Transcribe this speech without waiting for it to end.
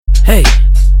Hey,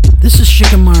 this is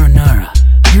Shikamaru Nara.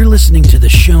 You're listening to the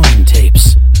Shonen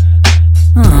Tapes.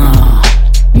 Oh,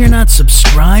 you're not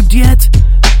subscribed yet?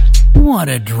 What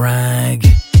a drag.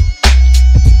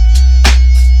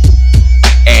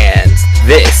 And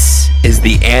this is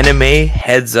the Anime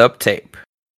Heads Up Tape.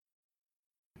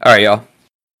 Alright, y'all.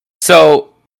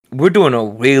 So, we're doing a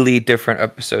really different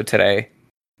episode today.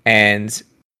 And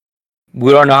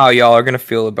we don't know how y'all are going to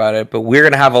feel about it, but we're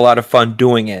going to have a lot of fun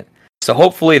doing it. So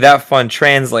hopefully that fun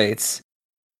translates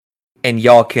and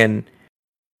y'all can,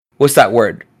 what's that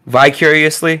word?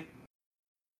 Vicariously?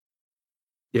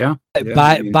 Yeah.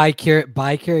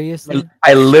 Bi-curiously?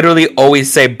 I literally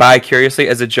always say bi-curiously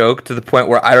as a joke to the point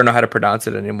where I don't know how to pronounce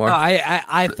it anymore. No,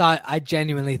 I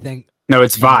genuinely think. No,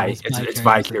 it's vi. It's It's bi-curiously.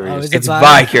 vicarious. Oh, is It's bi?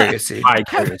 bi-curiously.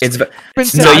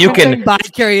 Vicarious. So you can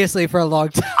bi-curiously for a long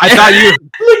time.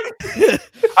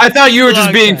 I thought you were just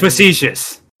Long being time.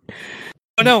 facetious.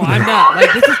 Oh, no, I'm not.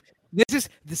 Like this is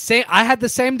the same. I had the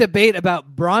same debate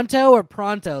about Bronto or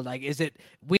Pronto. Like, is it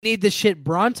we need the shit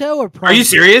Bronto or Pronto? Are you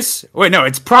serious? Wait, no,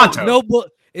 it's pronto. No,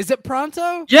 is it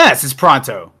Pronto? Yes, it's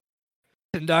pronto.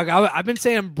 Dog, I've been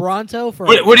saying Bronto for.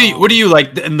 What are you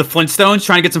like in the Flintstones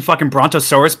trying to get some fucking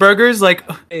Brontosaurus burgers? Like,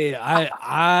 Hey,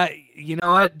 I you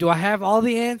know what? Do I have all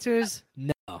the answers?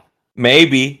 No.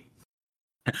 maybe.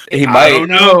 He I might. don't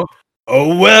know.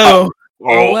 Oh well.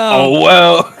 Oh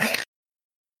well.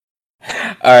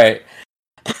 All right.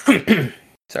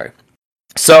 Sorry.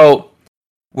 So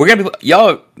we're gonna be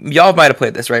y'all might have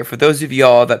played this, right? For those of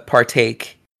y'all that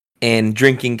partake in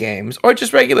drinking games or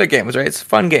just regular games, right? It's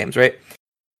fun games, right?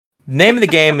 Name of the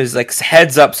game is like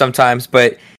Heads Up sometimes,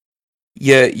 but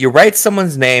you write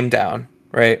someone's name down,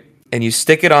 right? And you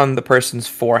stick it on the person's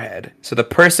forehead. So the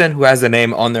person who has the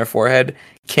name on their forehead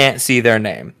can't see their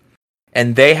name.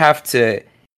 And they have to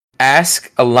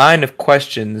ask a line of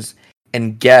questions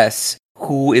and guess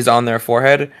who is on their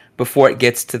forehead before it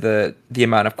gets to the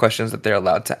amount of questions that they're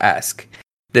allowed to ask.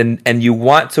 And you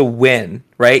want to win,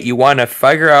 right? You want to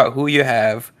figure out who you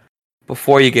have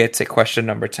before you get to question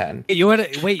number 10. You want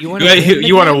to wait? You want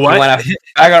You want to what?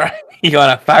 You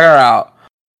want to figure out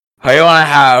who you want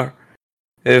to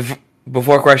have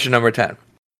before question number 10.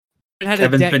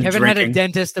 Kevin's been Kevin had a drinking.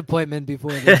 dentist appointment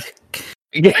before this.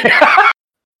 Yeah.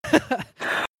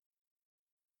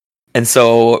 And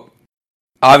so,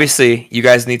 obviously, you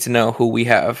guys need to know who we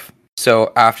have.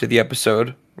 So, after the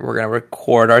episode, we're going to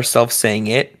record ourselves saying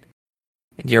it.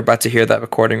 And you're about to hear that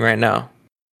recording right now.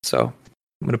 So,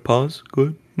 I'm going to pause.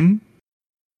 Good.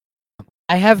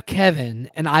 I have Kevin,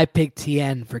 and I picked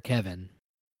Tien for Kevin.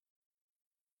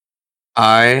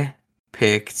 I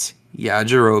picked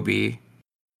Yajirobe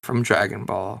from Dragon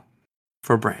Ball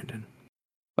for Brandon.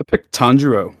 I picked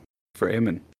Tanjiro for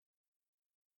Eamon.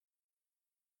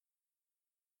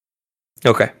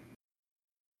 Okay.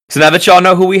 So now that y'all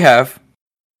know who we have,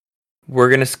 we're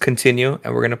going to continue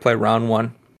and we're going to play round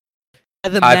 1.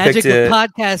 The I magic picked of it.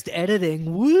 podcast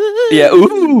editing. Woo! Yeah,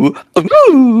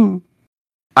 ooh.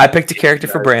 I picked a character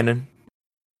for Brandon.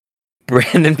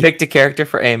 Brandon picked a character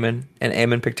for Eamon, and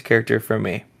Eamon picked a character for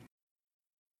me.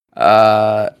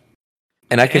 And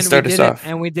I can start us off.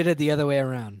 And we did it the other way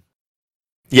around.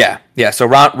 Yeah. So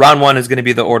round 1 is going to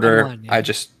be the order Round one, yeah.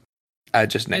 I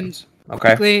just named.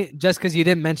 Okay. Quickly, just because you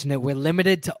didn't mention it, we're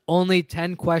limited to only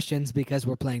 10 questions because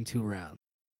we're playing 2 rounds.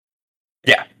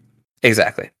 Yeah.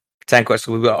 Exactly. 10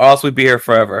 questions. Or else we'd be here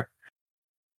forever.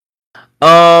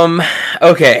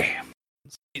 Okay.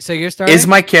 So you're starting. Is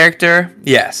my character?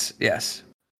 Yes. Okay,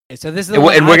 so this is the And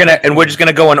one we're just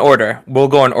gonna go in order. We'll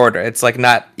go in order. It's like I'm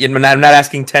not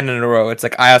asking 10 in a row. It's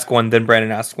like I ask one, then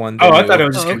Brandon asks one. Oh, Then I you. thought it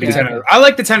was just Oh, going to okay. be 10 in a row. I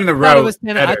like the 10 in a I row. thought it was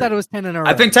 10. I better. thought it was 10 in a row.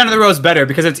 I think 10 in a row is better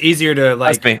because it's easier to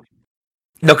like. That's me.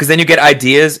 No, because then you get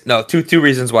ideas. No, two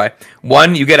reasons why.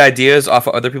 One, you get ideas off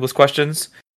of other people's questions,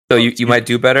 so you might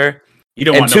do better. You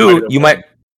don't And want nobody two, to you win. might.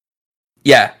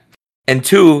 Yeah, and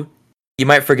two, you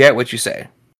might forget what you say.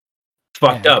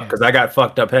 fucked Yeah, up okay. because I got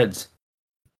fucked up heads.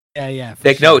 Yeah. for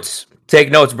Take sure. notes. Take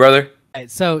notes, brother. All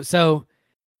right, so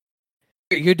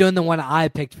you're doing the one I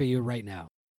picked for you right now.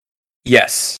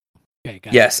 Yes. Okay,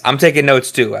 got Yes, I'm taking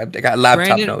notes too. I got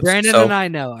laptop it. notes. Brandon so, and I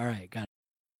know. All right, got it.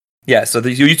 Yeah, so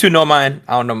you two know mine.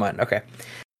 I don't know mine. Okay.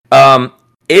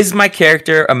 Is my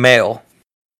character a male?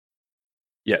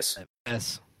 Yes.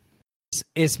 Yes.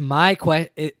 Is my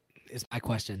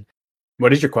question.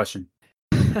 What is your question?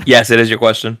 Yes, it is your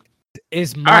question.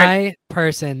 Is right. my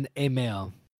person a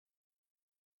male?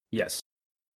 Yes.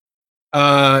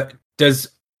 Does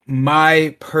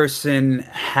my person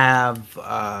have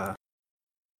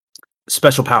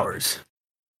special powers?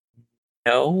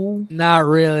 No. Not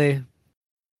really.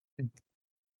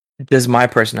 Does my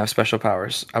person have special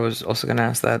powers? I was also gonna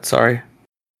ask that. Sorry.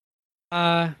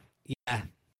 Yeah,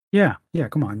 Yeah.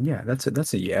 Come on. Yeah, that's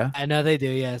a yeah. I know they do.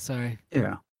 Yeah, sorry.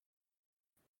 Yeah.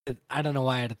 I don't know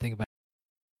why I had to think about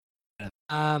it.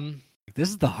 This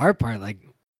is the hard part. Like,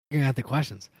 figuring out the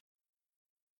questions.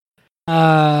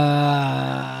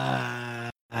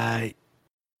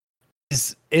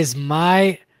 Is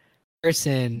my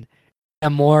person a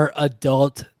more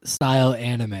adult style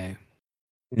anime?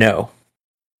 No.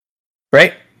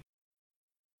 Right?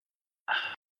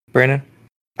 Brandon?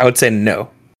 I would say no.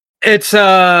 It's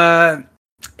a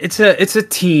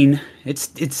teen.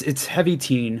 It's heavy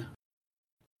teen.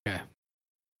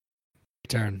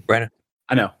 Turn. Brandon?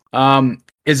 I know.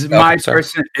 Is Oh, my sorry.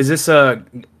 person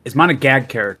is mine a gag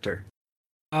character?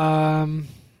 I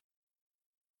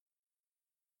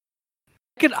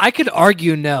could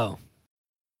argue no.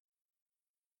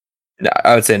 No,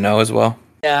 I would say no as well.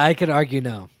 Yeah, I could argue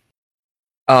no.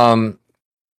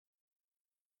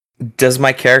 Does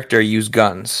my character use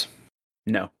guns?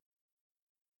 No.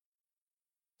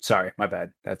 Sorry, my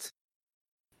bad. That's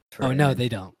Oh no, they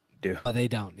don't. do. Oh, they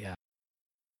don't. Yeah.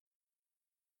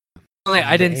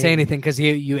 I didn't say anything because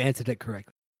you answered it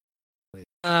correctly.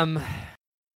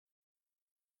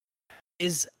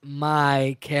 Is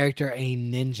my character a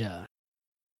ninja?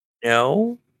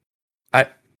 No. I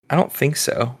don't think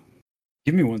so.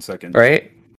 Give me 1 second.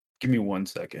 Right? Give me 1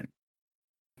 second.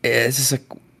 It's just like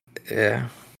yeah.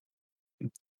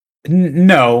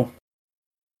 No.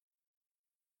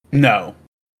 No.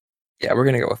 Yeah, we're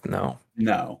gonna go with no.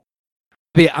 No.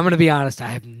 I'm gonna be honest. I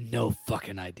have no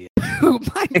fucking idea who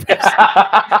my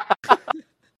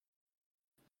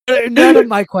none of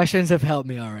my questions have helped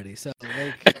me already. So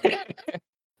like,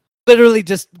 literally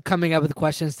just coming up with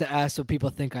questions to ask so people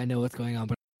think I know what's going on,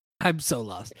 but I'm so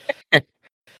lost.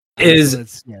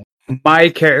 Is Yeah. my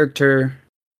character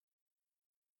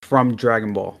from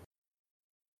Dragon Ball? Can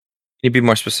you be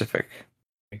more specific?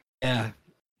 Yeah.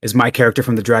 Is my character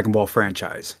from the Dragon Ball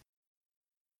franchise?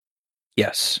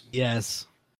 Yes. Yes.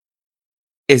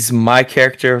 Is my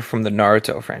character from the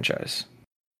Naruto franchise?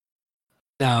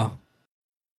 No.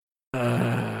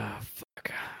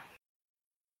 Fuck.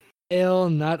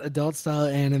 Not adult style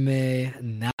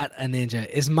anime, not a ninja.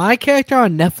 Is my character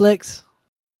on Netflix?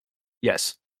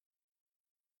 Yes.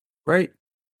 Right?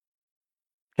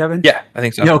 Kevin? Yeah, I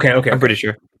think so. Yeah, okay. I'm pretty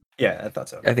sure. Yeah, I thought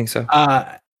so. I think so.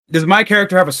 Does my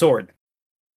character have a sword?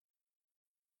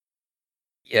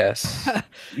 Yes.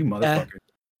 You motherfucker.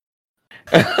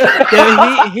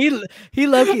 Yeah, he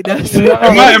low-key does.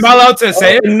 Am I allowed to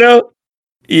say it? No.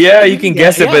 Yeah, you can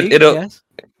guess it, Yeah, but you can it'll. guess.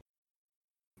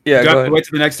 Yeah, Do I go have to ahead. wait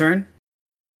till the next turn?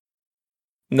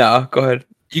 No, go ahead.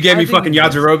 You gave I me think fucking you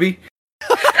can. Yajirobe?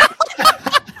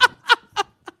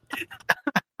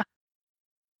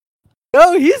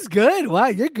 Oh, he's good. Wow,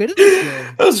 you're good at this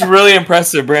game. That was really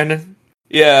impressive, Brandon.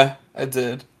 Yeah, I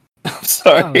did. I'm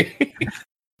sorry. Good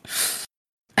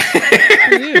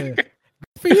for you. Good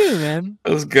for you, man.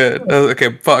 That was good.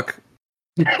 Okay, fuck.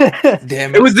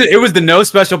 Damn it. It was the no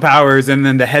special powers and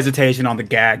then the hesitation on the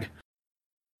gag.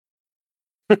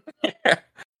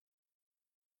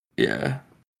 Yeah.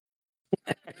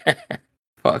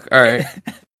 Fuck. All right.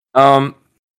 I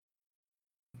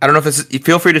don't know if this is,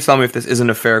 feel free to tell me if this isn't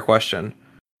a fair question,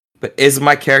 but is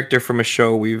my character from a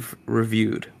show we've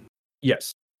reviewed?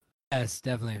 Yes. Yes,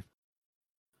 definitely.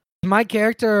 My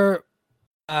character,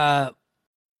 you know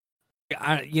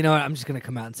what? I'm just gonna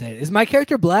come out and say it. Is my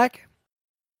character black?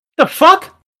 The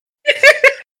fuck?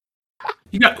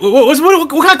 You got what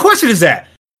kind of question is that?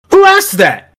 Who asked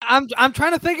that? I'm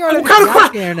trying to figure out if What kind it's of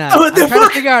Yasuke or not. What the I'm trying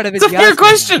fuck? to figure out if It's it's a fair Yasuke or not.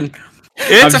 question.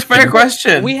 It's a just fair kidding.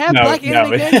 question. We have black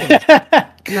anime characters.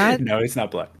 Not- No, it's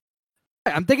not black.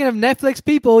 I'm thinking of Netflix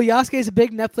people. Yasuke is a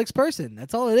big Netflix person.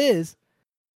 That's all it is.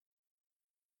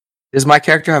 Does my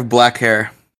character have black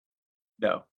hair?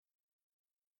 No.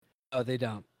 Oh, they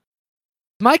don't.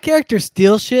 My character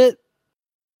steal shit.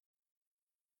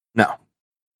 No.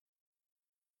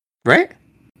 Right?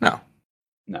 No.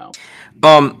 No.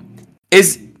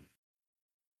 Is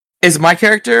my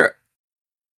character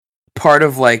part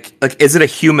of like is it a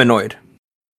humanoid?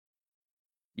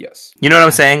 Yes. You know what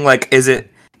I'm saying? Like is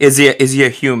he a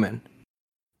human?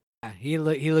 Yeah, he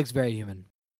looks very human.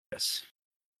 Yes.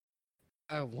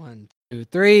 1, 2,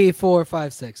 3, 4,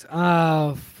 5, 6.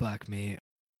 Oh fuck me.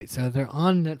 So they're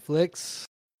on Netflix.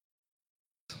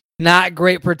 Not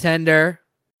Great Pretender.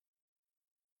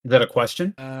 Is that a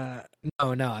question? No,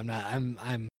 I'm not.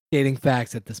 I'm stating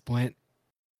facts at this point.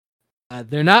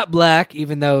 They're not black,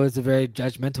 even though it's a very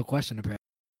judgmental question. Apparently,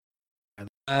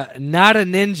 not a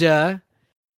ninja.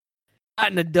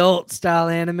 Not an adult style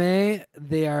anime.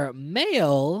 They are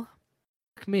male.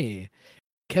 fuck me.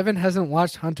 Kevin hasn't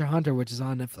watched Hunter x Hunter, which is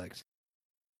on Netflix.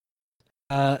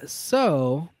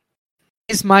 So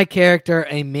is my character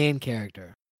a main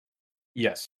character?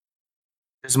 Yes.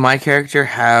 Does my character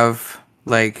have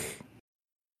like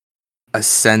a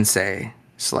sensei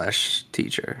 /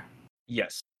 teacher?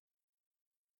 Yes.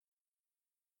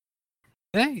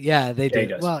 Yeah, they Yeah, do. he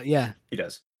does. Well, yeah. He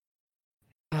does.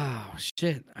 Oh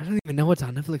shit! I don't even know what's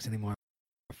on Netflix anymore.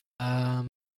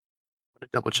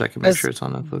 Double check and make Does- sure it's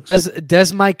on Netflix.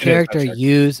 Does my character I've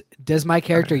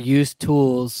checked. use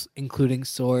tools including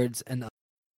swords and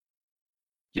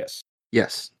Yes.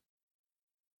 Yes.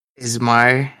 Is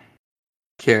my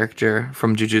character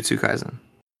from Jujutsu Kaisen?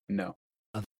 No.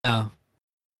 no?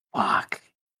 Fuck.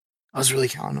 I was really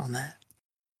counting on that.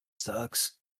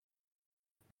 Sucks.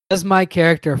 Does my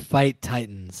character fight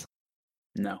titans?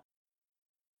 No.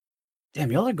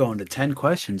 Damn, y'all are going to 10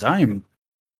 questions. Damn.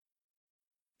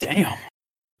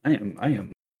 I am Yeah,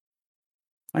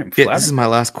 flattered. this is my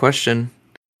last question.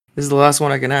 This is the last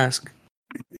one I can ask.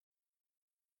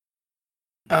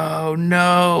 Oh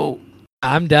no.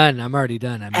 I'm done. I'm already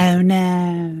done.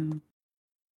 no.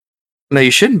 No, you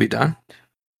shouldn't be done.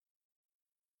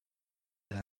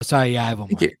 Sorry, yeah, I have one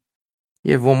more.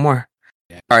 You have one more.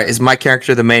 Yeah. All right, is my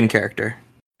character the main character?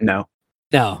 No.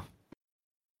 No.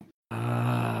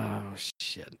 Oh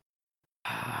shit.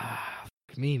 Fuck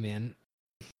me, man.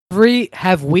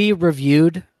 Have we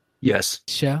reviewed Yes.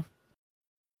 the show?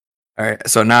 All right,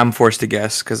 so now I'm forced to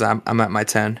guess because I'm at my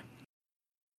 10.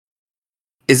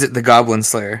 Is it the Goblin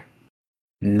Slayer?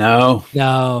 No.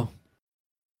 No.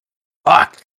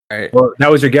 Fuck. All right. Well, that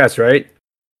was your guess, right?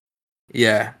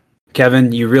 Yeah.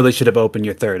 Kevin, you really should have opened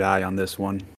your third eye on this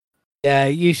one. Yeah,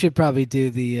 you should probably do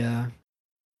the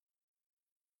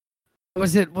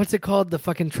what's it called? The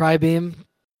fucking tri-beam?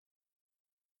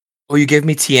 Oh, you gave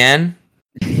me Tien?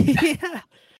 Yeah.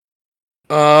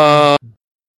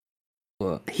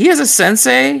 He has a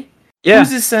sensei? Yeah.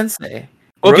 Who's his sensei?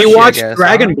 Well, if Roshi, you I watch guess,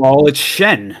 Dragon Ball, it's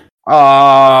Shen.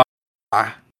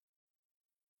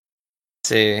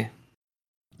 See.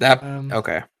 That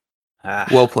okay. Ah.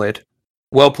 Well played.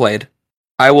 Well played.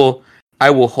 I will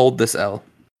hold this L.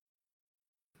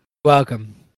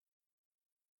 Welcome.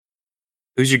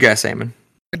 Who's your guess, Eamon?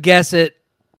 Guess it.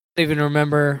 Don't even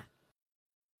remember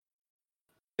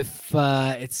if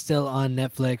it's still on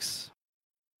Netflix.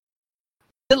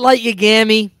 Is it Light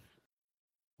Yagami?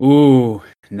 Ooh,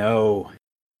 no.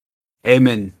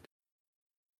 Amen.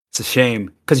 It's a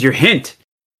shame. Because your hint,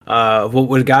 what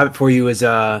would have got it for you is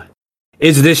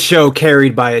this show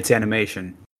carried by its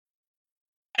animation?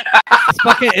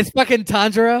 It's fucking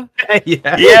Tanjiro.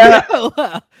 Yeah.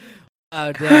 Yeah.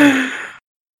 Oh damn.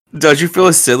 Don't you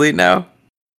feel silly now?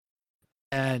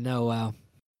 No, wow.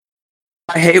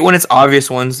 I hate when it's obvious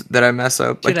ones that I mess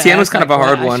up. Like Should've Tien was asked kind of that a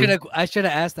hard que- one. I should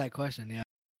have asked that question. Yeah.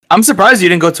 I'm surprised you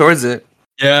didn't go towards it.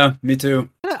 Yeah, me too.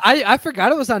 I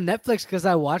forgot it was on Netflix because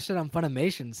I watched it on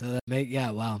Funimation. So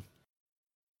wow.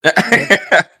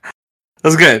 That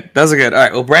was good. That was good. All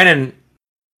right. Well, Brandon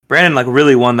like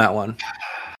really won that one.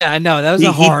 Yeah, I know that was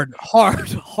a hard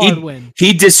win.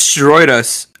 He destroyed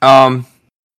us. All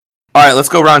right. Let's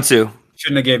go round 2.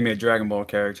 Shouldn't have gave me a Dragon Ball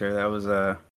character. That was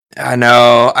I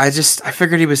know. I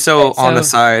figured he was so Right, on the so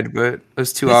side, but it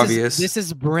was too obvious. This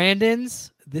is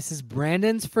Brandon's. This is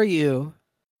Brandon's for you.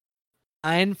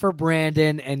 Mine for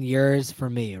Brandon and yours for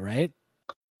me, right?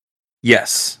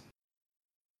 Yes.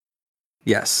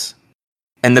 Yes.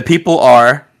 And the people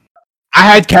are. I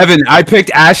had Kevin. I picked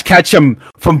Ash Ketchum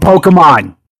from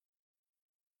Pokemon.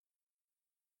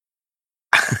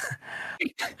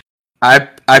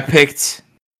 I picked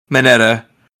Mineta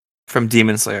from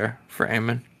Demon Slayer for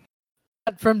Eamon.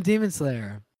 From Demon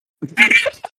Slayer.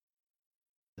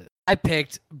 I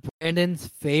picked Brandon's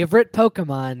favorite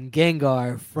Pokemon,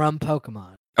 Gengar, from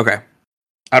Pokemon. Okay.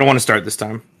 I don't want to start this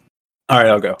time. All right,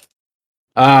 I'll go.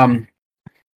 Is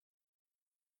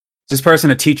this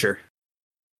person a teacher?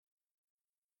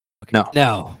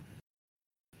 No.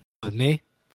 With me?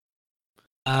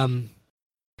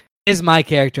 Is my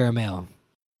character a male?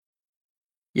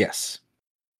 Yes.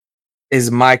 Is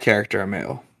my character a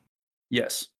male?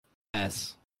 Yes.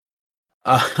 Yes.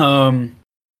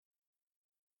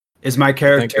 Is my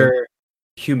character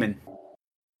human?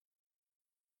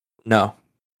 No.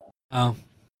 Oh.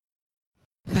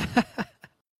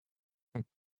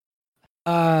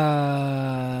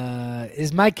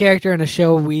 Is my character in a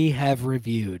show we have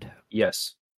reviewed?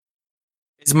 Yes.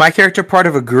 Is my character part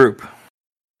of a group?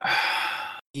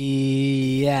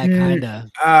 Yeah, kinda.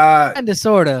 Kinda,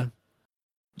 sorta.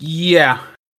 Yeah.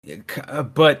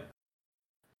 But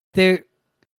There, I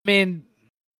mean,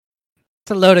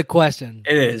 It's a loaded question.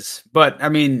 It is, but I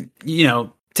mean,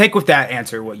 take with that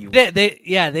answer what you want. They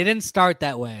didn't start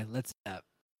that way. Let's. I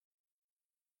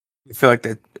feel like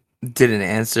they didn't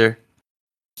answer.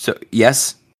 So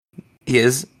yes, he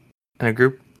is in a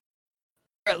group.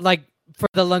 Like for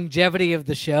the longevity of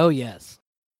the show, yes.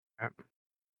 Yep.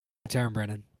 Turn,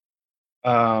 Brennan.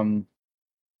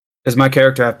 Does my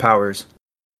character have powers?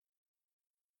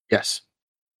 Yes.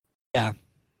 Yeah.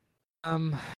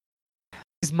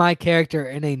 Is my character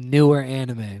in a newer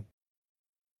anime?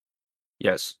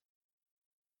 Yes.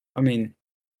 I mean,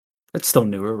 it's still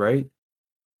newer, right?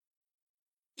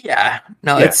 Yeah.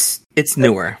 No, Yeah. it's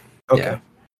newer. Okay. Yeah.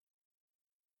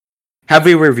 Have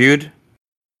we reviewed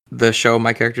the show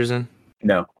my character's in?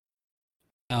 No.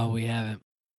 No, we haven't.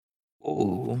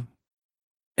 Ooh.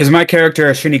 Is my character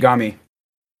a Shinigami?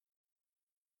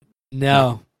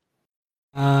 No.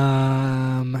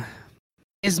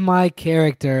 Is my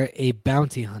character a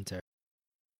bounty hunter?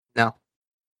 No.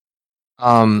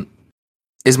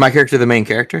 Is my character the main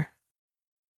character?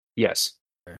 Yes.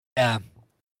 Yeah.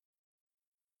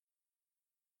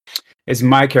 Is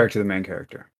my character the main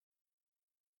character?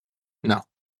 No.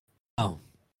 Oh.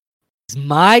 Is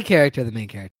my character the main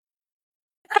character?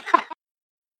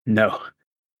 No.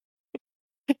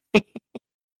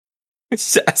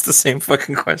 Just asked the same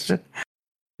fucking question.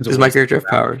 Does my character have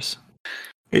powers?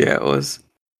 Yeah, it was.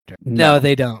 No,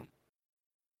 they don't.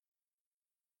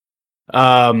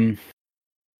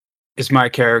 Is my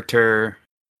character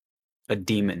a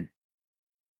demon?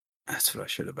 That's what I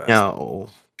should have asked. No.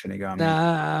 Shinigami.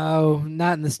 No,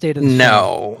 not in the state of the show.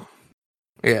 No.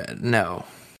 Yeah, no.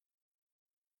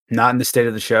 Not in the state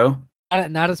of the show?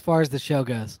 Not as far as the show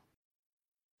goes.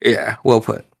 Yeah, well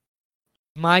put.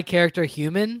 My character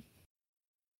human?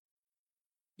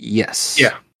 Yes.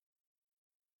 Yeah.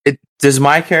 Does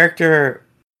my character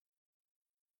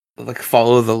like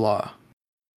follow the law?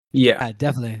 Yeah. Yeah,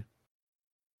 definitely.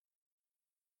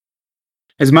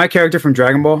 Is my character from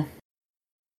Dragon Ball?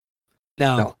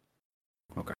 No. No.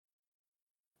 Okay.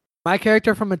 My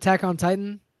character from Attack on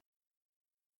Titan?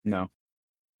 No.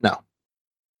 No.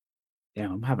 Yeah,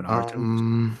 I'm having a hard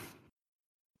time.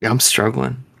 Yeah, I'm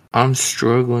struggling.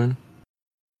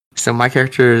 So my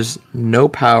character is no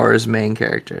powers main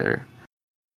character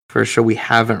for a show we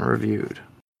haven't reviewed.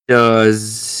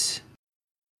 Does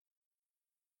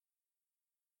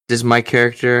my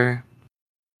character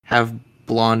have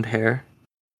blonde hair?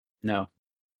 No.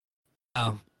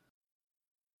 Oh.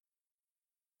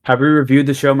 Have we reviewed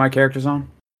the show my character's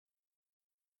on?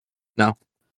 No.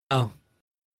 Oh.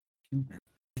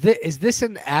 Is this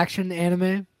an action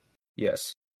anime?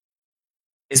 Yes.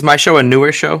 Is my show a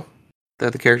newer show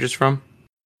that the character's from?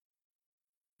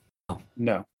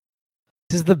 No.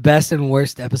 This is the best and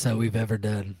worst episode we've ever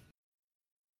done.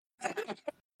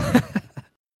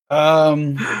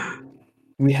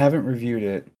 We haven't reviewed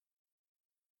it.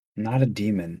 Not a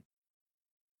demon.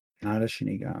 Not a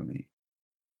Shinigami.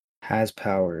 Has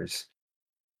powers.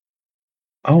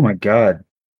 Oh my god.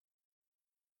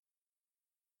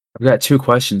 I've got 2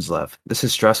 questions left. This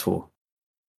is stressful.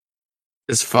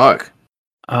 As fuck.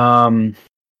 And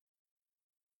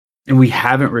we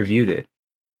haven't reviewed it.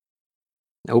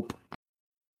 Nope.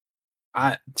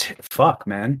 Fuck,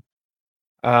 man.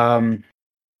 Oh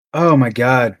my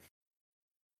god.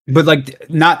 But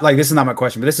not like this is not my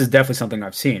question, but this is definitely something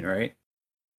I've seen, right?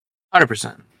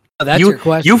 100%. Oh, that's your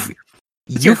question. That's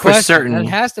You your for question. certain. That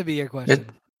has to be your question.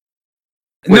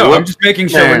 No, what? I'm just making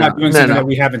sure we're not doing something that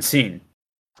we haven't seen.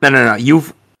 No.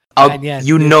 And yes,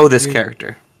 you dude, know this you're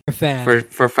character a fan.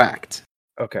 for fact.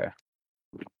 Okay.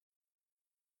 You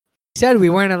said we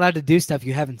weren't allowed to do stuff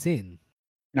you haven't seen.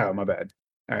 No, my bad.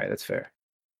 All right, that's fair.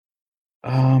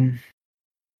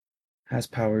 Has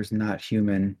powers, not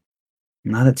human,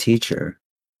 not a teacher.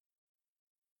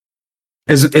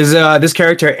 Is this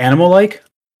character animal-like?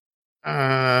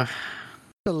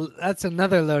 That's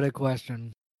another loaded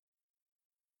question.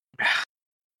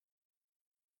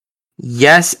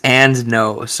 Yes and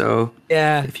no. So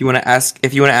Yeah. if you want to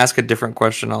ask a different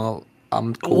question,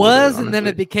 I'm cool It was, with and then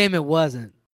honestly. it became it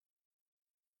wasn't.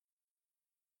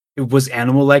 It was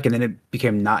animal-like, and then it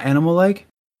became not animal-like.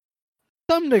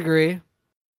 Some degree.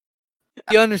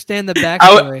 You understand the I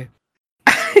backstory.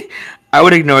 I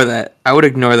would ignore that. I would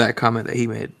ignore that comment that he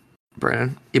made,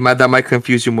 Brandon. That might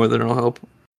confuse you more than it'll help.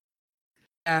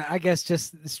 I guess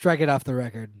just strike it off the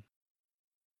record.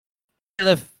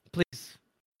 Caliph, please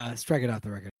strike it off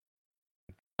the record.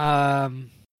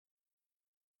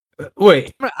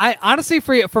 Wait, I honestly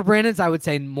for Brandon's, I would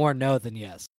say more no than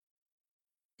yes.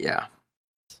 Yeah.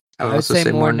 I I would would also say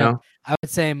say more more no. no. I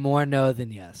would say more no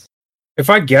than yes. if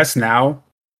I guess now,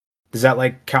 does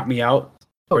that count me out?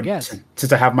 Or yes.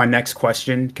 since I have my next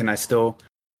question, can I still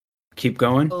keep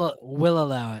going? We'll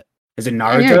allow it. Is it Yeah,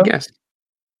 Naruto? I guess.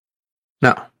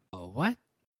 No. Oh, what? I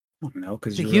don't know,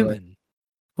 because It's a you were human.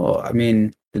 well, I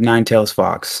mean, the Nine-Tails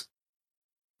Fox.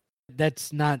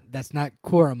 That's not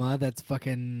Kurama. That's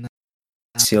fucking.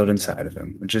 Sealed inside of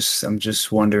him. I'm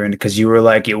just wondering because you were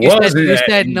like it You said, wasn't. you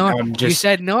said and no. I'm You just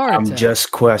said Naruto. I'm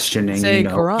just questioning. Say You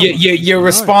know, Kurama. your Naruto.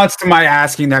 response to my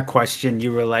asking that question,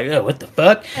 you were like, "Oh, what the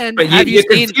fuck?" And But have you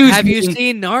you confused me.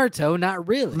 seen Naruto? Not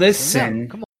really. So Listen, no,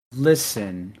 come on.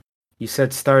 listen. You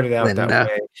said started out that Linda.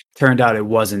 way. Turned out it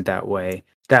wasn't that way.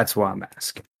 That's why I'm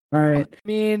asking. All right. I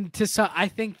mean, I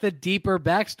think the deeper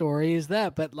backstory is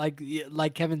that, but like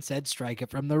Kevin said, strike it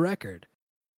from the record.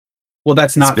 Well,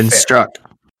 that's It's not been fair. struck.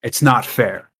 It's not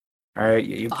fair. All right.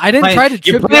 I didn't try to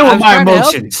You're trip you. playing I with was my trying to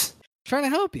help you. emotions. Trying to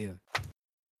help you.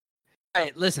 All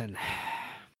right, listen.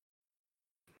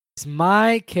 Is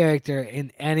my character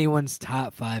in anyone's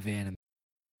top 5 anime?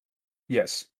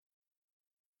 Yes.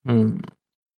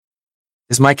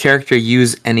 Does my character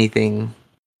use anything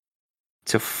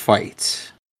to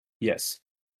fight? Yes.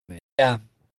 Yeah.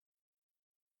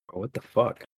 Oh, what the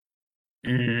fuck?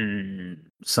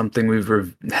 Something we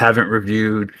haven't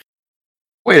reviewed.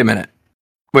 Wait a minute.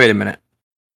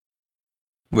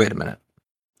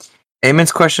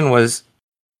 Eamon's question was,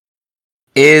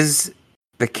 is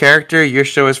the character your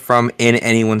show is from in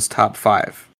anyone's top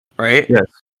 5, right? Yes.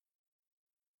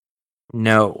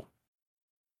 No.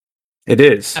 It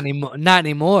is. Not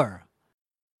anymore.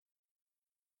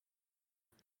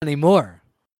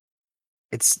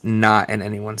 It's not in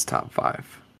anyone's top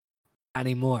 5. Not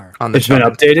anymore. On the It's been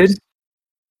shonen updated. Tips.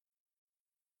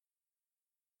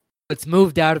 It's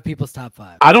moved out of people's top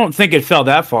 5. I don't think it fell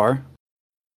that far.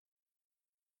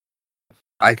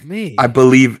 I Me.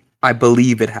 believe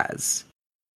it has.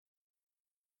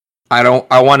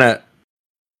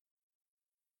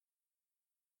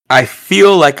 I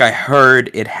feel like I heard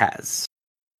it has.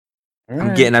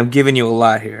 I'm giving you a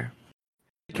lot here.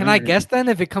 Can I guess then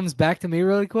if it comes back to me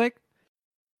really quick? 'Cause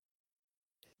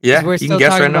Yeah, we're you still can guess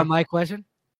talking right about now. my question.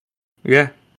 Yeah.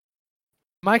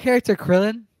 My character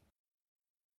Krillin.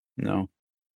 No.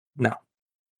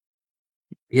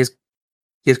 He has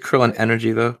Krillin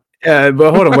energy though. Yeah,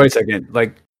 but hold on, wait a second.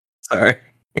 Like, Sorry.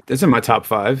 it's in my top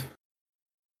 5.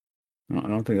 No, I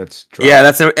don't think that's. Dropped. Yeah,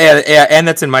 and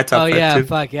that's in my top 5 yeah, too.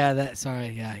 fuck yeah. Sorry,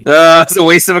 yeah. It's a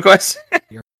waste of a question.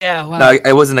 Yeah, wow. No,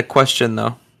 it wasn't a question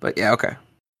though. But yeah, okay.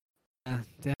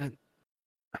 Damn.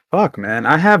 Fuck, man.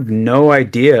 I have no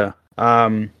idea.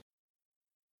 What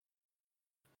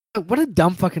a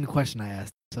dumb fucking question I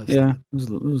asked. So Yeah, it was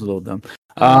a little dumb.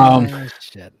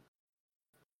 shit.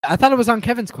 I thought it was on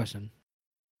Kevin's question.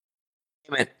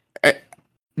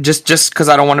 Just because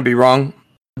I don't want to be wrong,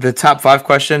 the top 5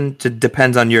 question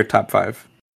depends on your top 5.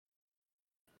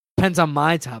 Depends on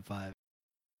my top 5.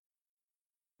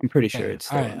 I'm pretty sure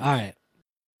it's. All right.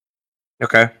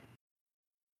 Okay.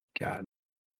 God.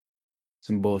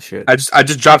 Some bullshit. I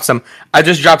just dropped some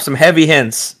heavy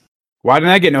hints Why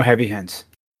didn't I get no heavy hints?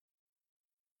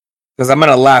 because I'm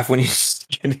gonna laugh when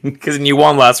because you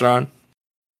won last round.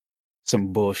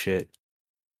 Some bullshit.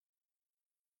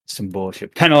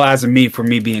 Penalizing me for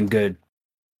me being good.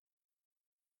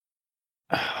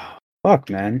 Fuck,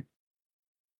 man.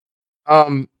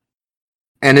 And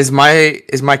is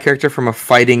my character from a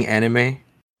fighting anime?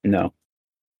 No.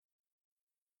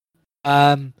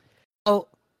 Oh,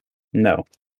 No.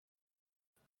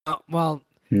 well,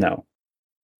 No. what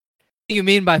do you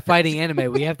mean by fighting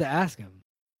anime? We have to ask him.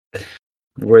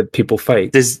 Where people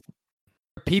fight. Does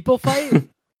People fight?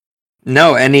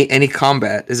 no any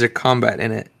combat? Is there combat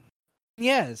in it?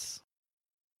 Yes.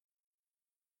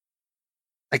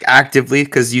 Like actively?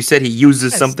 Because you said he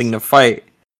uses Yes. something to fight.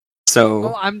 So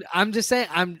Well, I'm just saying.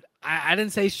 I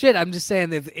didn't say shit. I'm just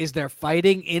saying. Is there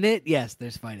fighting in it? Yes,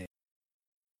 there's fighting.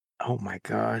 oh my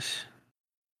gosh,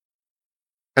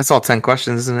 that's all 10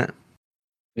 questions, isn't it?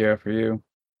 Yeah, for you.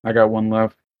 I got one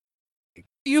left.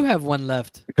 You have one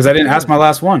left. Because I didn't ask my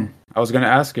last one. I was going to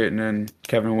ask it, and then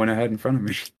Kevin went ahead in front of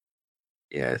me.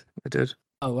 Yeah, I did.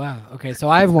 Oh wow. Okay, so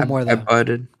I have one more I though.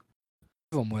 butted.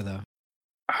 I have one more though.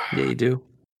 Yeah, you do.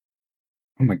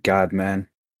 Oh my god, man.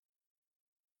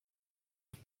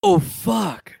 Oh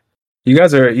fuck. You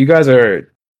guys are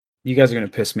gonna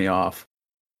piss me off.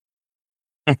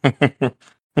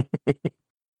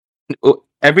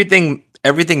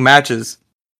 everything matches.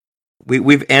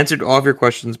 We've answered all of your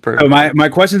questions So perfectly. my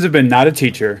questions have been not a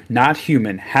teacher, not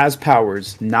human, has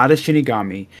powers, not a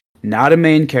Shinigami, not a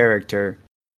main character.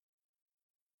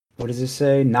 What does it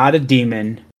say? Not a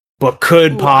demon, but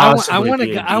could Ooh, possibly. I want to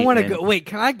be go. a I want to demon. go. Wait,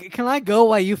 can I go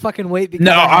while you fucking wait? Because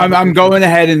No, I'm going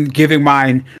ahead and giving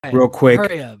mine Okay, real quick.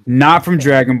 Hurry up. Not from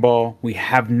Dragon Ball. We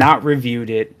have not reviewed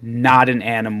it. Not an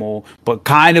animal, but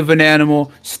kind of an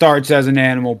animal. Starts as an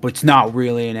animal, but it's not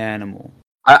really an animal.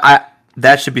 I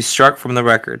that should be struck from the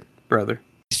record, brother.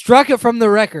 Struck it from the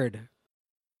record.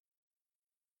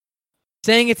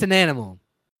 Saying it's an animal.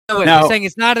 No, wait, No. we're saying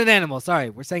it's not an animal. Sorry,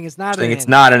 we're saying it's not. Saying an it's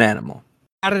animal. not an animal.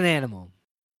 Not an animal.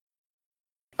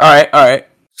 All right.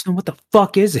 So what the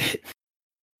fuck is it?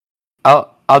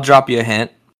 I'll drop you a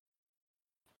hint.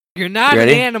 You're not You an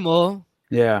ready? animal.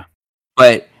 Yeah.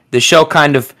 But the show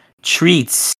kind of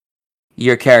treats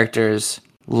your characters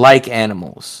like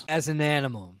animals. As an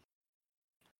animal.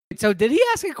 So did he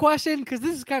ask a question? Because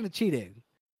this is kind of cheating.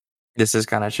 This is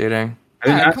kind of cheating. I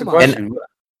didn't Alright, ask the come on. question. We're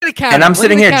gonna count And it. I'm We're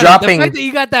sitting gonna here count it. dropping- The fact that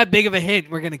you got that big of a hint,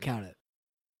 we're gonna count it.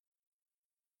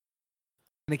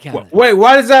 We're gonna count it. Wait,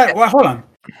 why is that? Well, hold on.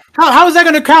 How is that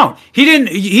going to count? He didn't.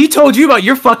 He told you about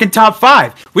your fucking top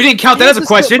 5. We didn't count that as a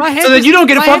question, My hand so then is- you don't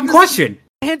get a my fucking hand is- question.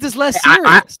 My hint is less I-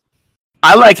 serious.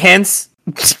 I like hints.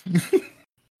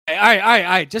 All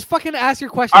right. Just fucking ask your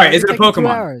question. All right, It's is it a taking 2 Pokemon?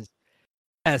 hours.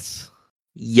 Yes.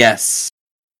 Yes.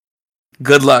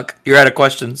 Good luck. You're out of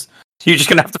questions. You're just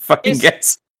gonna have to fucking Is-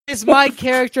 guess. Is my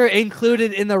character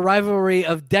included in the rivalry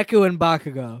of Deku and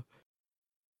Bakugo?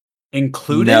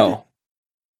 Included? No.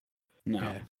 No.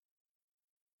 Okay.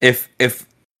 If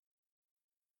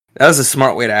that was a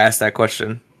smart way to ask that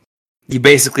question. You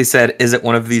basically said, "Is it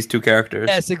one of these two characters?"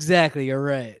 Yes, exactly. You're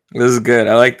right. This is good.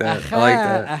 I like that. I like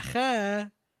that. Aha.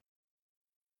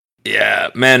 Yeah,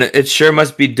 man, it sure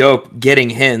must be dope getting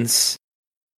hints.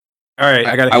 All right,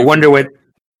 I got. I wonder what.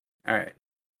 All right,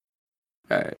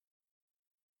 All right.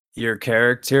 your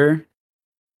character.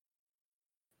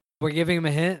 We're giving him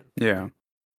a hint. Yeah,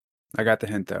 I got the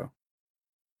hint though.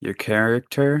 Your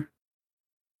character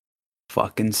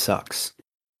fucking sucks.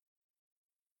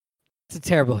 It's a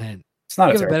terrible hint. It's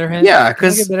not Give a a better terrible. hint. Yeah, Can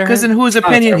I get a better because in hint? whose Not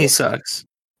opinion he terrible. sucks.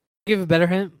 Give a better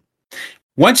hint.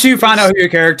 Once you find out who your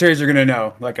character is, you're gonna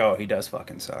know. Like, oh, he does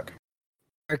fucking suck.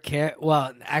 Or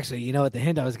well, actually, you know what? The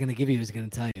hint I was going to give you was going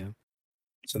to tell you.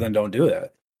 So then don't do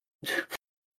that.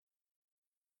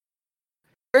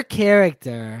 Your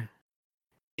character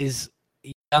is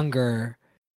younger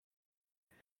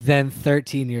than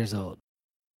 13 years old.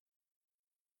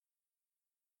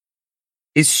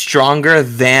 He's stronger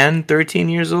than 13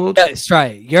 years old. That's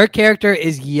right. Your character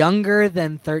is younger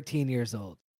than 13 years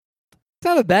old. It's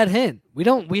not a bad hint.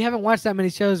 We haven't watched that many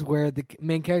shows where the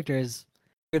main character is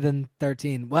younger than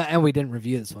 13. Well, and we didn't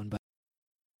review this one, but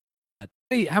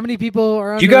how many people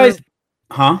are under, You guys,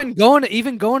 huh?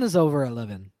 even going is over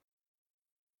 11.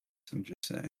 I'm just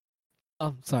saying.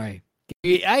 Oh, sorry.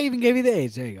 I even gave you the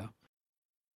age. There you go.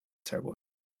 Terrible.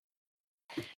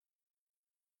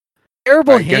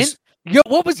 Terrible I guess- hint.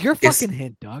 What was your guess- fucking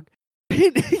hint, dog?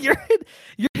 your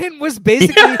hint was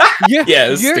basically your, Yeah,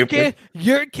 it's your, stupid.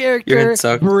 your character Your hint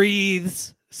sucked.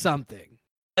 breathes something.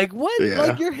 Like what? Yeah.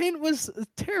 Like your hint was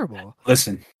terrible.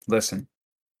 Listen.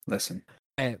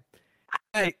 Hey,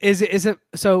 is it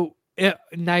so?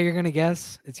 Now you're gonna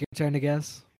guess. It's your turn to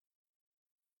guess.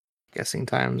 Guessing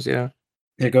times, yeah.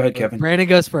 Yeah, go ahead, Kevin. Brandon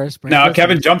goes first. Brandon No, goes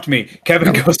Kevin first. jumped me.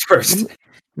 Kevin goes first.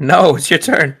 No, it's your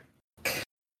turn.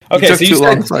 Okay, took so too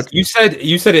long, so you said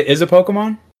it is a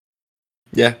Pokemon?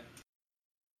 Yeah.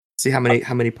 See how many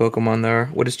Pokemon there are.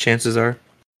 What his chances are.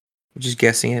 I'm just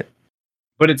guessing it.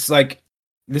 But it's like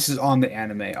this is on the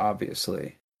anime,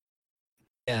 obviously.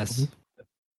 Yes.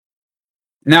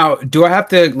 Now, do I have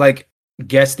to like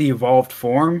guess the evolved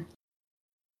form?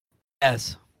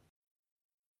 Yes.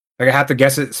 Like I have to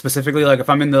guess it specifically. Like if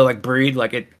I'm in the like breed,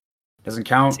 like it doesn't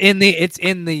count. It's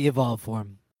in the evolved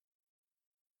form.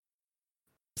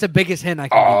 It's the biggest hint I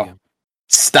can give you.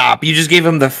 Stop. You just gave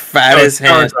him the fattest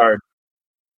hand. Charizard.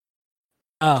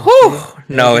 Oh. Whew.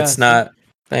 there No, you it's go. not.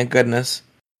 Thank goodness.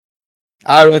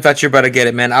 I really thought you were about to get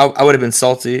it, man. I would have been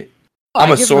salty. Oh, I'm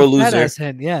I a give sore him loser. fat-ass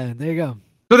hint. Yeah, there you go.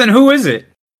 So then who is it?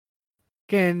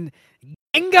 Fucking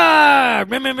Gengar!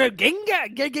 Remember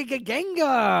Gengar?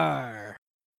 Gengar!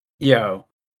 Yo,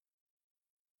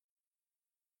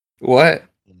 What?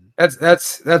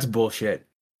 that's bullshit.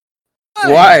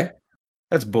 Why?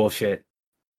 That's bullshit.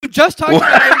 You just talked What?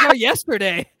 about Gengar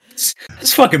yesterday.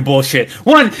 It's fucking bullshit.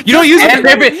 One, you don't use my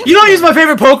favorite. You don't use my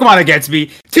favorite Pokemon against me.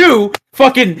 Two,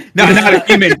 fucking not a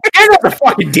demon. And not a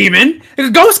fucking demon.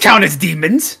 Ghosts count as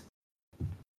demons.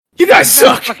 You guys He's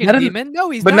not a suck. fucking Not in- demon. No,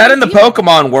 he's But not not in the demon.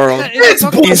 Pokemon world. It's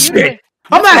fucking bullshit. demon.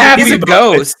 I'm not happy He's a about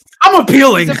ghost. it. I'm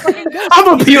appealing. He's a fucking ghost.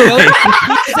 I'm appealing.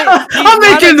 He's I'm not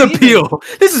making a an demon. appeal.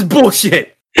 This is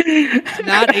bullshit.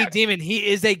 not a demon. He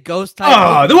is a ghost type.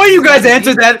 Oh, the way you guys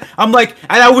answered demon. that, I'm like,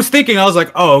 and I was thinking, I was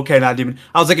like, oh, okay, not demon.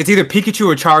 I was like, it's either Pikachu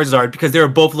or Charizard because they were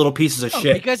both little pieces of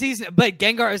shit. Because but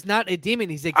Gengar is not a demon.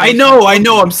 He's a ghost I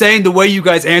know. I'm saying the way you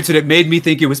guys answered it made me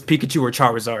think it was Pikachu or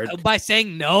Charizard. By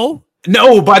saying no?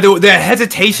 No, by the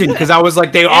hesitation, because I was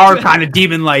like, they are kind of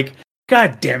demon-like.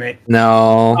 God damn it.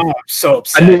 No. Oh, I'm so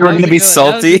upset. I knew you were That was going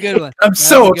to a be good one. That was a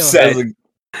salty. good one. I'm That so was a good one. upset.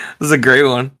 This is a great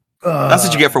one. That's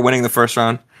what you get for winning the first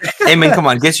round. Eamon, come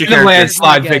on, guess your The character.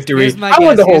 landslide victory. I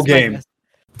won the whole game.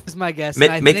 Here's my guess.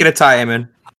 Make it a tie, Eamon.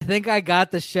 I think I got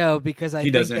the show because I He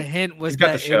think doesn't. the hint was He's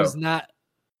got that the it was show. not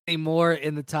anymore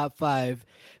in the top 5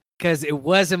 because it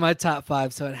was in my top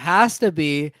 5. So it has to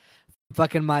be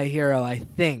fucking My Hero, I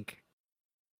think.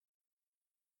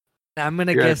 I'm going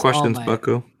to You got guess questions, All Might.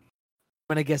 Bucku? I'm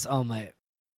going to guess All Might.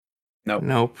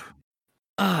 Nope.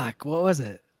 Fuck, what was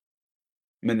it?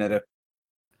 Mineta.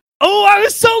 Oh, I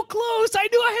was so close. I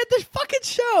knew I had this fucking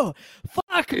show.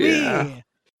 Fuck Yeah. me.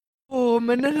 Oh,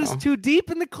 Mineta's Yeah. too deep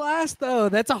in the class, though.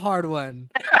 That's a hard one.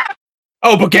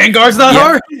 Oh, but Gengar's not Yeah.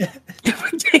 hard?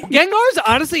 Gengar's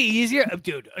honestly easier.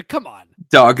 Dude, come on.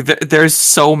 Dog, there's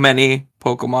so many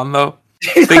Pokemon, though.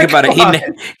 Think about it.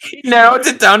 He narrowed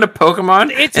it down to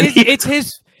Pokemon. It's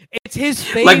and his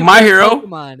favorite. Like My Hero?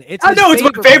 Pokemon. It's I his know, it's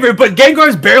my favorite, but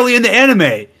Gengar's barely in the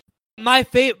anime. My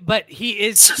favorite, but he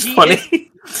is. It's he funny.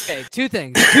 is- okay, two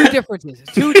things. Two differences.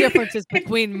 Two differences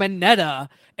between Mineta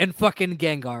and fucking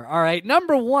Gengar. All right.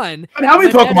 Number one. But how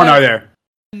many Pokemon are there?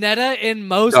 Mineta in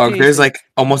most Dog, cases. there's like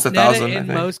almost Mineta 1,000. I in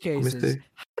think. most Let me cases. see.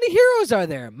 How many heroes are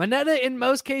there? Mineta in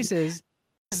most cases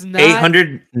is not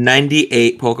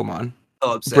 898 Pokemon.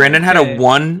 Oh, Brandon had Okay. a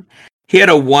 1. He had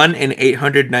a 1 in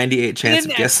 898 chance of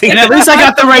didn't- guessing. And at least I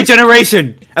got the right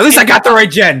generation. At least I got the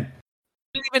right gen.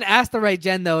 You didn't even ask the right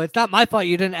gen though. It's not my fault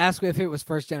you didn't ask if it was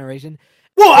first generation.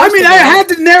 Well, I First mean, of I all- had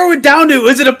to narrow it down to,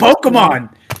 is it a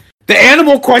Pokemon? The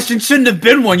animal question shouldn't have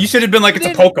been one. You should have been like, it's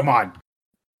a Pokemon.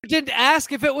 You didn't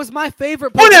ask if it was my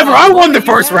favorite. Whatever, Pokemon. I won Why the would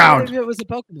you first ask round. If it was a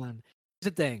Pokemon. Here's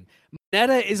the thing.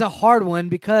 Mineta is a hard one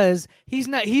because he's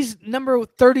number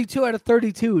 32 out of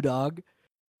 32, dog.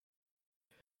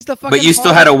 He's the fucking But you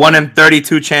still had a hardest 1 in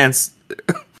 32 chance.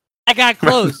 I got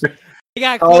close. I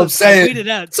got All I'm close. saying. I tweeted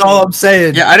out. That's all I'm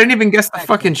saying. Yeah, I didn't even guess the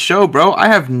fucking show, bro. I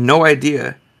have no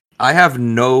idea. I have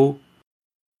no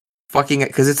fucking...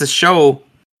 Because it's a show...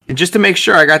 And just to make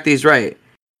sure I got these right,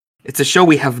 it's a show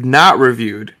we have not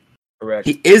reviewed. Correct.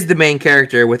 He is the main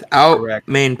character without Correct.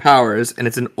 main powers, and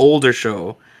it's an older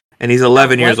show, and he's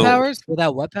 11 years what old. powers?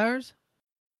 Without what powers?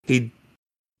 He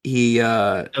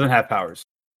Doesn't have powers.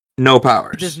 no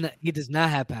powers. He does not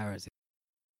have powers.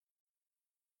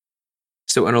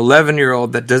 So an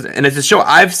 11-year-old that doesn't, and it's a show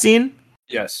I've seen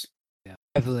Yes. Yeah,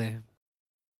 definitely.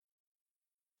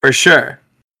 for sure.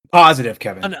 Positive,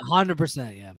 Kevin.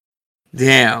 100%, yeah.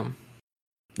 Damn,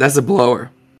 that's a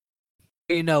blower.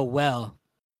 You know well.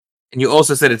 And you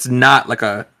also said it's not like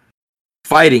a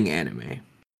fighting anime. It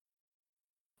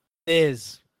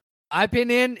is. My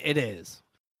opinion, it is.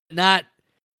 Not.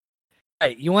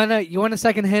 Right, you want a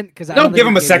second hint? Because Don't give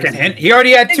him a second hint. He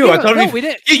already had two. I told him. we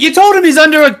didn't. You told him he's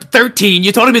under 13.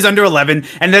 You told him he's under 11,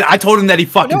 and then I told him that he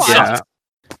fucking No, sucks.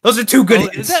 Those are two good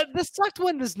hints. The sucked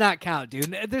one does not count,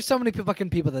 dude. There's so many fucking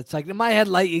people that suck. In my head,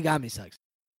 Light Yagami sucks.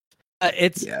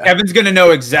 It's Yeah. Kevin's gonna know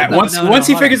exactly. No, Once no, he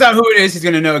hold figures on. out who it is, he's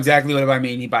gonna know exactly what I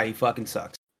mean. He fucking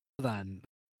sucks. hold on.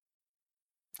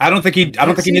 I don't think he needs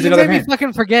You another made me hint.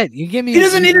 fucking forget. You give me. He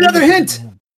doesn't need another hint.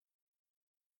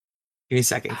 Give me a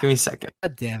second. Give me a second.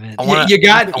 God damn it. I wanna- You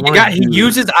got. I wanna He do-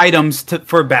 uses items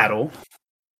for battle.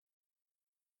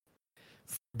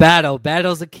 Battle.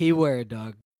 Battle's a key word,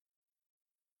 dog.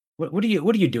 What are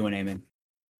you doing, Eamon?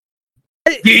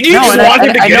 Hey, You No, just and want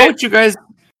him to I know get it. what you guys.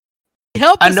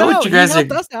 Help I us know what out. you guys He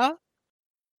helped are- us out.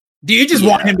 Do you just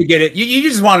want him to get it? You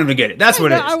just want him to get it. That's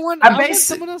what it I is. want basi-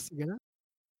 someone else to get it.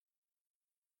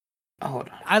 Hold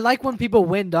on. I like when people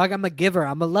win, dog. I'm a giver.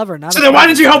 I'm a lover. Not So a then why fighter.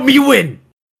 didn't you help me win?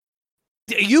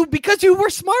 Because you were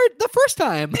smart the first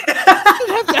time.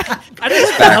 I didn't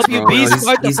have to help you bro. be He's-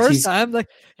 smart the he's- first he's- time. Like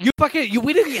we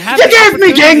didn't have. You the gave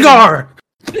me opportunity. Gengar.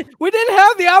 We didn't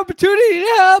have the opportunity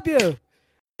to help you.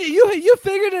 You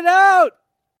figured it out,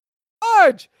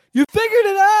 Marge. You figured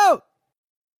it out.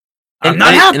 I'm not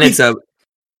and happy.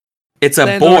 it's a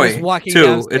Landlord is boy walking too.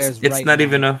 downstairs It's right not now.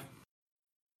 even a.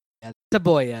 Yeah, it's a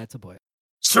boy. Yeah, it's a boy.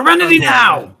 Serenity Oh,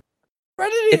 now.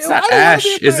 It's not Ash,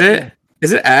 is it?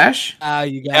 Is it Ash? Oh,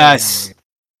 you got Yes.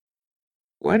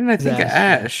 Why didn't I think of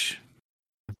Ash?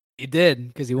 You did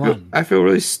because you won, I feel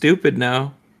really stupid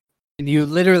now. and you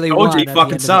literally Told won. you he at the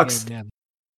fucking end of the sucks. game,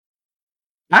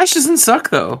 Ash doesn't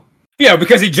suck though. Yeah,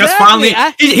 because he just Exactly.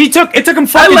 finally he took it took him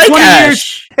fucking I like 20 years.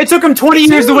 Ash. It took him 20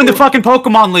 years to win the fucking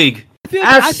Pokemon League.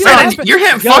 I feel Brandon, bad. you're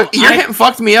hitting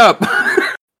fucked me up.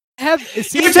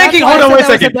 You're taking. Hold on, wait a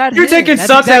second. You're taking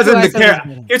sucks as in the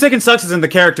character. You're taking sucks as in the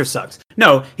character sucks.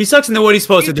 No, he sucks in what he's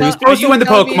supposed to do. He's supposed to win the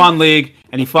Pokemon League,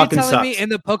 and he fucking telling sucks. me in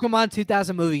the Pokemon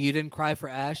 2000 movie you didn't cry for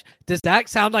Ash? Does that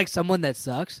sound like someone that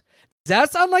sucks? Does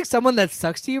that sound like someone that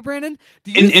sucks to you, Brandon?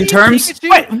 In terms,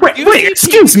 wait,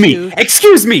 excuse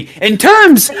me. In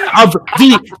terms of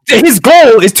his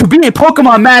goal is to be a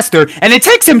Pokemon master, and it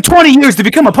takes him 20 years to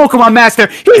become a Pokemon master.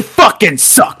 He fucking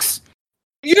sucks.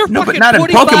 You're No, but fucking not in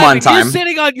 45 Pokemon and time. You're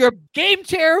sitting on your game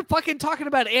chair fucking talking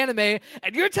about anime,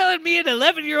 and you're telling me an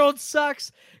 11-year-old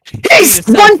sucks? He's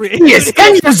 10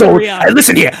 years old. Hey,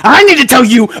 listen here. I need to tell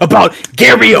you about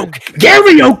Gary Oak.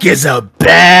 Gary Oak is a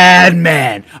bad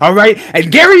man, all right?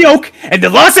 And Gary Oak and the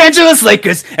Los Angeles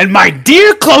Lakers and my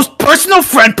dear close personal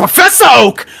friend, Professor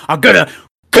Oak, are going to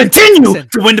continue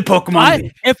to win the Pokemon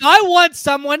League. If I want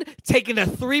someone taking a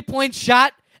 3-point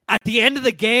shot at the end of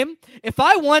the game, if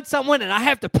I want someone and I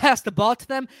have to pass the ball to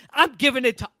them, I'm giving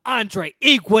it to Andre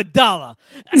Iguodala.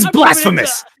 It's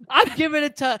blasphemous. I'm giving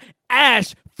it to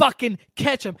Ash fucking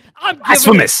Ketchum. I'm giving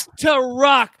Blasphemous. it to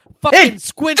Rock fucking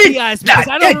Squinty Eyes because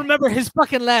I don't remember his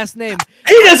fucking last name.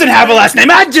 He doesn't have a last name.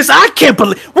 I can't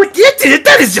believe what you did.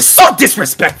 That is just so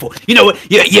disrespectful. You know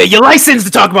what? Your license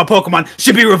to talk about Pokemon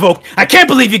should be revoked. I can't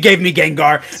believe you gave me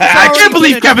Gengar. I can't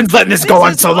believe Kevin's letting this go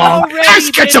on so long.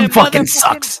 Ash Ketchum fucking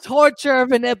sucks. Torture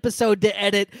of an episode to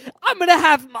edit. I'm gonna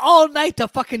have all night to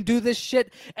fucking do this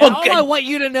shit. And all I want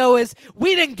you to know is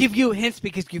we didn't give you hints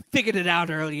because you figured it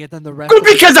out earlier than the rest. Good,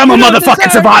 because I'm a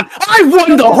motherfucking savant. I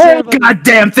won the whole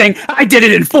goddamn thing. I did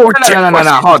it in 4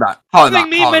 No, hold on. Giving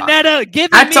me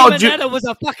Mineta was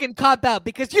a fucking cop out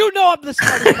because you know I'm the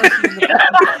smartest person in the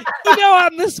podcast. You know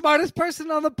I'm the smartest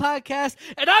person on the podcast,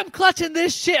 and I'm clutching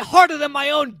this shit harder than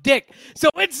my own dick. So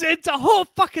it's a whole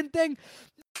fucking thing.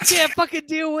 Can't fucking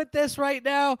deal with this right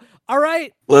now. All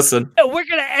right? Listen. We're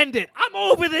gonna end it. I'm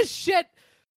over this shit.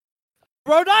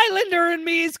 Rhode Islander in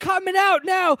me is coming out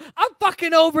now. I'm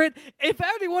fucking over it. If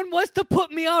anyone was to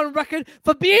put me on record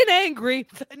for being angry,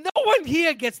 no one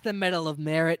here gets the Medal of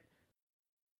Merit.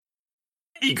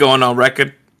 You going on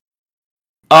record?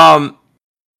 I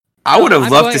would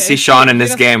have loved to see Sean in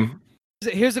this game.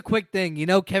 Here's a quick thing. You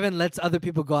know, Kevin lets other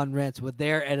people go on rants when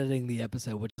they're editing the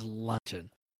episode, which is luncheon.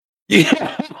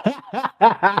 Yeah.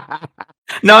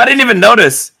 No, I didn't even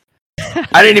notice.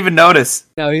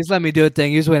 No, he's let me do a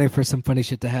thing. He was waiting for some funny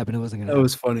shit to happen. It wasn't gonna. That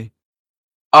was funny.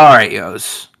 All right,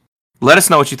 yos. Let us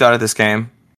know what you thought of this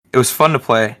game. It was fun to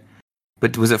play,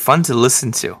 but was it fun to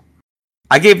listen to?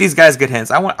 I gave these guys good hints.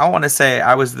 I want to say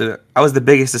I was the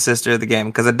biggest assister of the game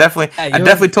because I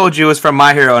definitely told you it was from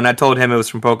My Hero, and I told him it was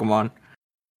from Pokemon.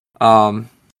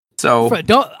 So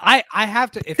I have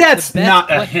to. If that's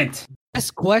not a hint.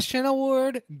 Best question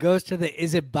award goes to the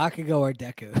is it Bakugo or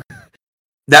Deku?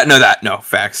 No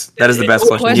facts. That is the best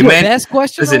question. Best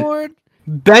question award.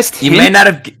 Best hint? You may not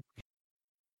have.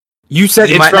 You said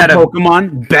it's from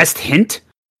Pokemon. Best hint.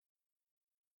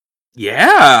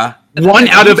 Yeah. 1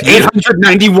 out of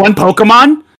 891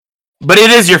 Pokemon. But it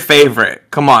is your favorite.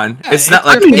 Come on, it's not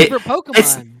like your favorite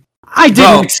Pokemon. I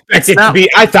didn't expect it to be.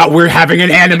 I thought we were having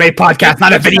an anime podcast,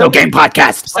 not a video game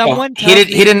podcast.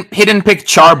 He didn't pick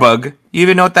Charbug. You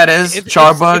even know what that is?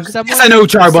 Charbug. Yes, I know who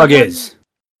Charbug is.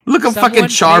 Look at fucking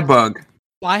Charbug.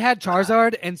 I had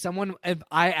Charizard, and if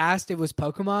I asked it was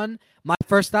Pokemon, my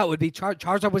first thought would be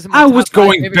Charizard was in my I was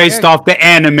going based off the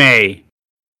anime.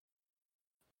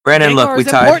 Brandon, look, we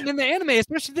tied. Important in the anime,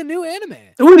 especially the new anime.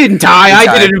 We didn't tie.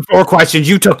 I did it in 4 questions.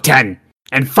 You took 10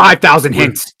 and 5,000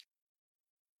 hints.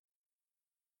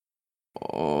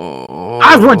 Oh,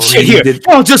 I run shit here.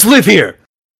 I'll just live here.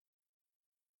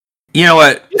 You know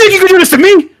what? You think you can do this to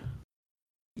me?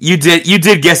 You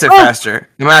did guess it faster.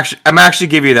 I'm actually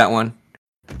give you that one.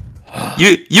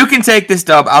 You can take this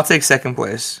dub. I'll take second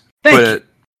place.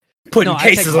 Putting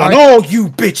cases on all you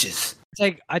bitches.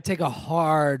 I take a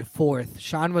hard 4th.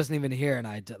 Sean wasn't even here, and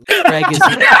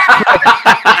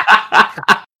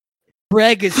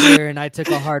Greg is here, and I took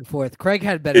a hard 4th. Craig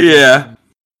had better.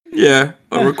 Yeah,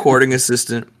 a recording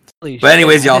assistant. But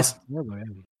anyways, y'all.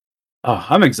 Oh,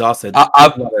 I'm exhausted. It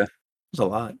was a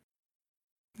lot.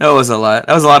 That was a lot.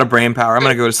 That was a lot of brain power. I'm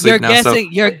gonna go to sleep now.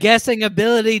 Your guessing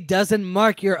ability doesn't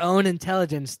mark your own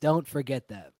intelligence. Don't forget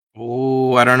that.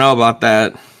 Oh, I don't know about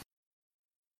that.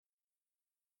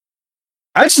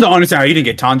 I just don't understand how you didn't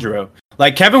get Tanjiro.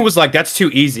 Like, Kevin was like, that's too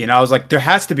easy. And I was like, there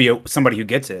has to be somebody who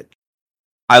gets it.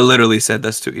 I literally said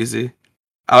that's too easy.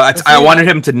 I wanted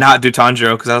him to not do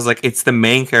Tanjiro because I was like, it's the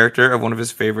main character of one of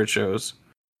his favorite shows.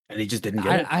 And he just didn't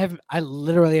get it. I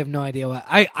literally have no idea what.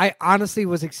 I honestly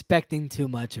was expecting too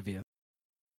much of you.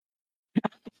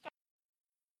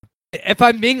 If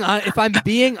I'm being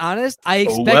honest, I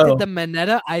expected the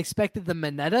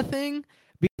Mineta thing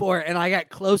before, and I got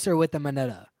closer with the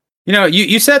Mineta. You know,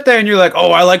 you sat there and you're like,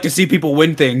 oh, I like to see people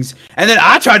win things. And then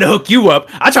I tried to hook you up.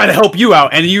 I tried to help you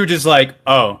out. And you were just like,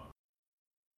 oh,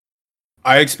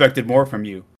 I expected more from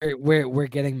you. We're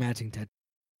getting matching tattoos.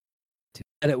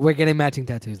 We're getting matching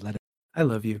tattoos. Let it. I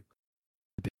love you.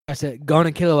 I said, going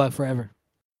to Kilowatt forever.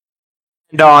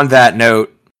 And on that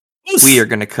note, we are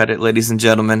going to cut it, ladies and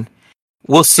gentlemen.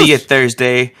 We'll see you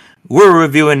Thursday. We're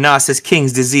reviewing Nas's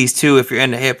King's Disease 2. If you're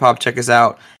into hip-hop, check us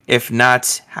out. If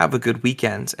not, have a good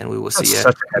weekend, and we will see you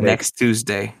next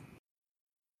Tuesday.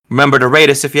 Remember to rate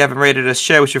us if you haven't rated us.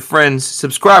 Share with your friends.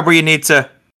 Subscribe where you need to.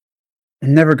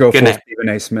 Never go full Stephen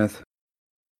A. Smith.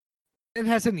 He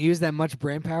hasn't used that much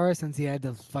brain power since he had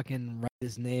to fucking write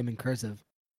his name in cursive.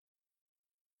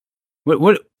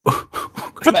 What?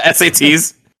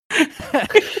 SATs? You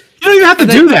don't even have to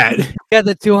do that. He got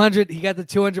the 200. He got the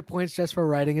 200 points just for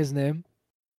writing his name.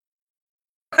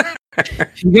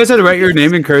 You guys had to write your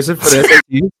name in cursive for the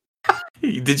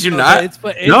SAT? Did you not? It's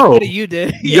no. You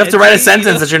did. You have to write a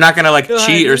sentence that you're not gonna like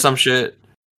cheat or some shit.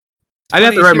 I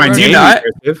didn't have to write my name in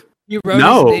cursive. You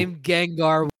wrote his name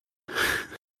Gengar.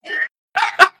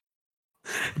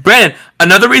 Brandon,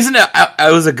 another reason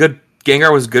I was a good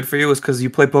Gengar was good for you was because you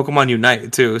play Pokemon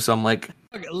Unite too. So I'm like,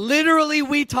 literally,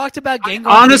 we talked about Gengar.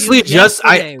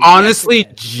 I honestly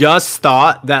just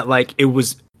thought that like it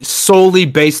was solely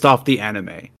based off the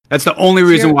anime. That's the only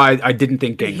reason why I didn't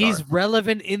think Gengar. He's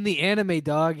relevant in the anime,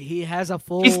 dog. He has a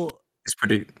full. It's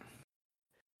pretty.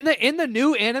 In the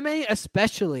new anime,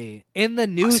 especially in the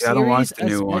new series, I don't watch the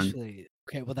new one.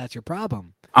 Okay, well that's your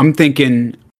problem. I'm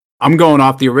thinking. I'm going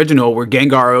off the original where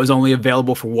Gengar was only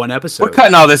available for one episode. We're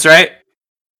cutting all this, right?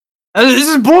 This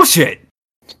is bullshit.